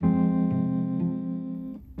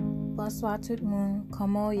Bonsoir tout le monde,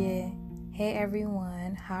 comment ye? Hey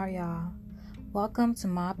everyone, how are y'all? Welcome to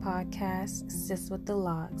my podcast, Sis with the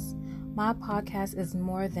Locks. My podcast is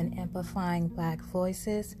more than amplifying Black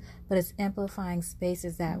voices, but it's amplifying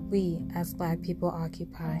spaces that we as Black people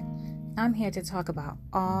occupy. I'm here to talk about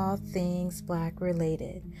all things Black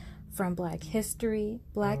related, from Black history,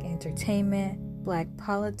 Black entertainment, Black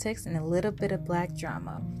politics, and a little bit of Black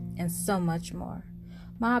drama, and so much more.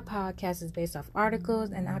 My podcast is based off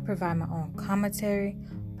articles, and I provide my own commentary,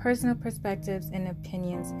 personal perspectives, and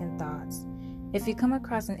opinions and thoughts. If you come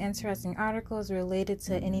across an interesting article related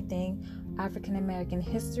to anything African American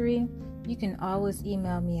history, you can always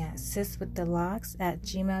email me at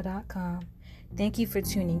siswiththelocks@gmail.com. Thank you for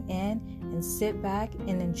tuning in, and sit back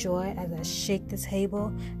and enjoy as I shake the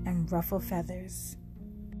table and ruffle feathers.